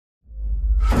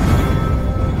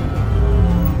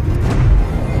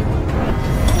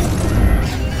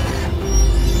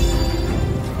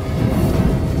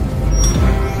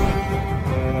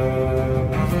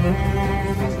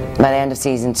By the end of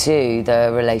season 2,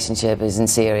 the relationship is in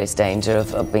serious danger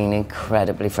of being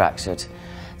incredibly fractured,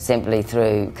 simply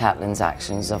through Catelyn's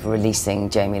actions of releasing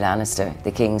Jaime Lannister,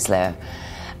 the Kingslayer.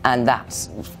 And that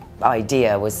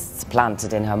idea was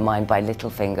planted in her mind by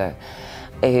Littlefinger,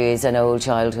 who is an old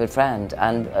childhood friend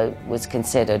and was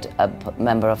considered a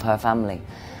member of her family.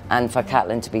 And for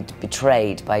Catelyn to be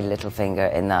betrayed by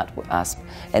Littlefinger in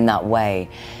that way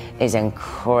is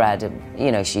incredible.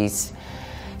 You know,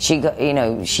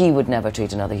 she would never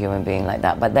treat another human being like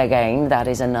that. But again, that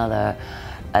is another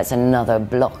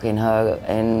block in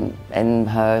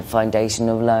her foundation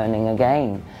of learning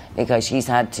again, because she's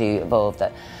had to evolve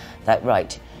that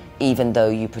right, even though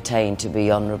you pertain to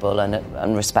be honourable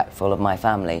and respectful of my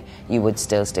family, you would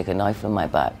still stick a knife in my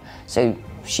back. So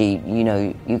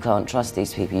you can't trust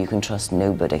these people, you can trust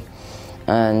nobody,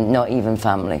 and not even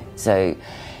family. So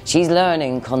she's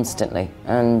learning constantly,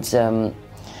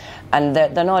 and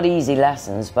they're not easy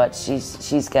lessons, but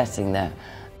she's getting there.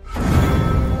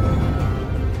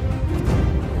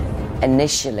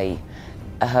 Initially,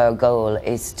 her goal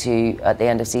is to, at the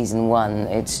end of season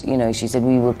 1, she said,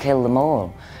 we will kill them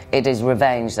all. It is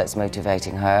revenge that's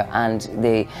motivating her, and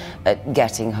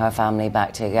getting her family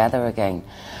back together again.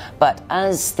 But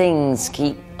as things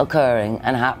keep occurring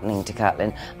and happening to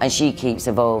Catelyn, and she keeps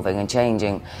evolving and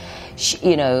changing,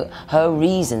 her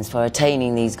reasons for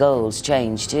attaining these goals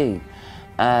change too.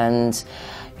 And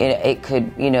it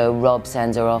could, Robb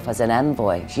sends her off as an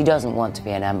envoy. She doesn't want to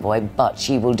be an envoy, but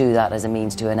she will do that as a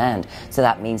means to an end. So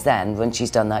that means then, when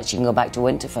she's done that, she can go back to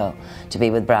Winterfell to be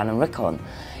with Bran and Rickon.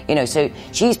 So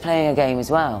she's playing a game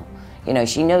as well.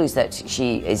 She knows that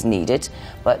she is needed,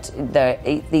 but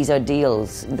these are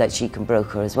deals that she can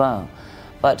broker as well.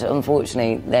 But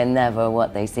unfortunately, they're never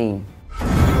what they seem.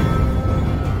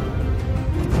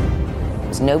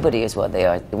 Nobody is what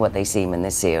they seem in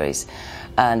this series.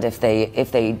 And if they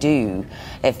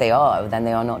are, then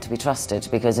they are not to be trusted,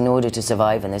 because in order to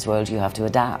survive in this world, you have to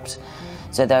adapt.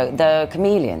 So they're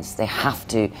chameleons. They have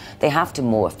to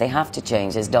morph. They have to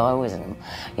change. There's Darwinism,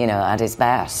 at its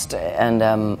best. And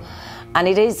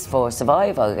it is for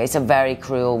survival. It's a very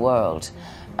cruel world,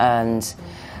 and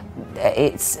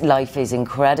life is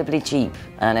incredibly cheap,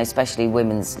 and especially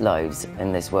women's lives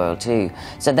in this world too.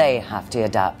 So they have to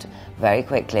adapt very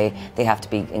quickly. They have to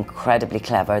be incredibly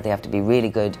clever. They have to be really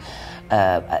good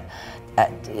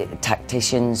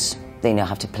tacticians. They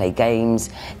have to play games.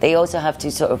 They also have to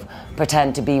sort of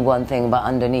pretend to be one thing, but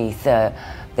underneath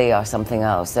they are something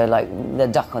else. They're like the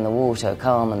duck on the water,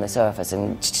 calm on the surface,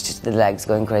 and the legs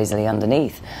going crazily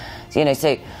underneath. So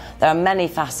there are many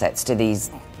facets to these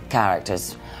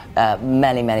characters,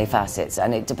 many facets,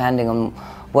 and depending on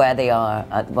where they are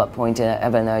at what point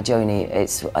in their journey,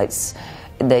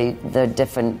 the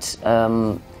different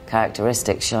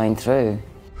characteristics shine through.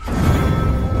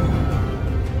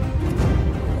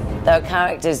 There are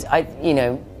characters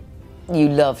you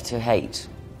love to hate.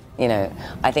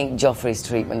 I think Joffrey's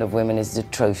treatment of women is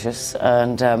atrocious,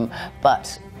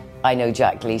 but I know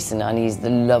Jack Gleeson, and he's the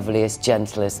loveliest,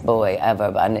 gentlest boy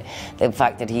ever. And the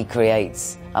fact that he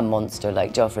creates a monster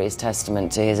like Joffrey is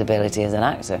testament to his ability as an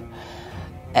actor.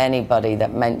 Anybody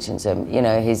that mentions him,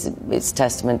 it's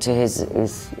testament to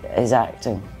his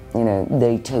acting.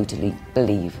 They totally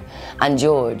believe. And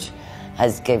George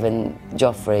has given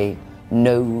Joffrey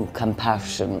no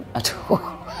compassion at all.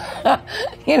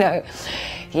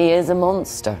 He is a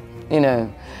monster,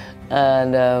 and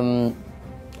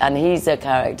he's a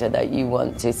character that you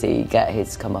want to see get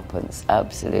his comeuppance,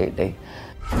 absolutely.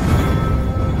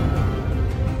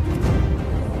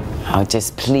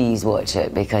 Just please watch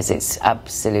it, because it's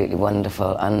absolutely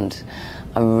wonderful, and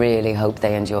I really hope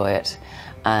they enjoy it.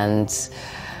 And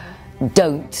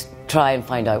don't try and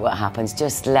find out what happens,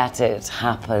 just let it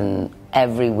happen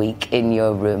every week in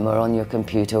your room or on your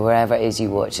computer, wherever it is you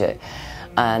watch it,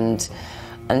 and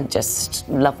just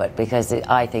love it, because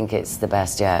I think it's the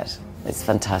best yet. It's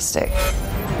fantastic.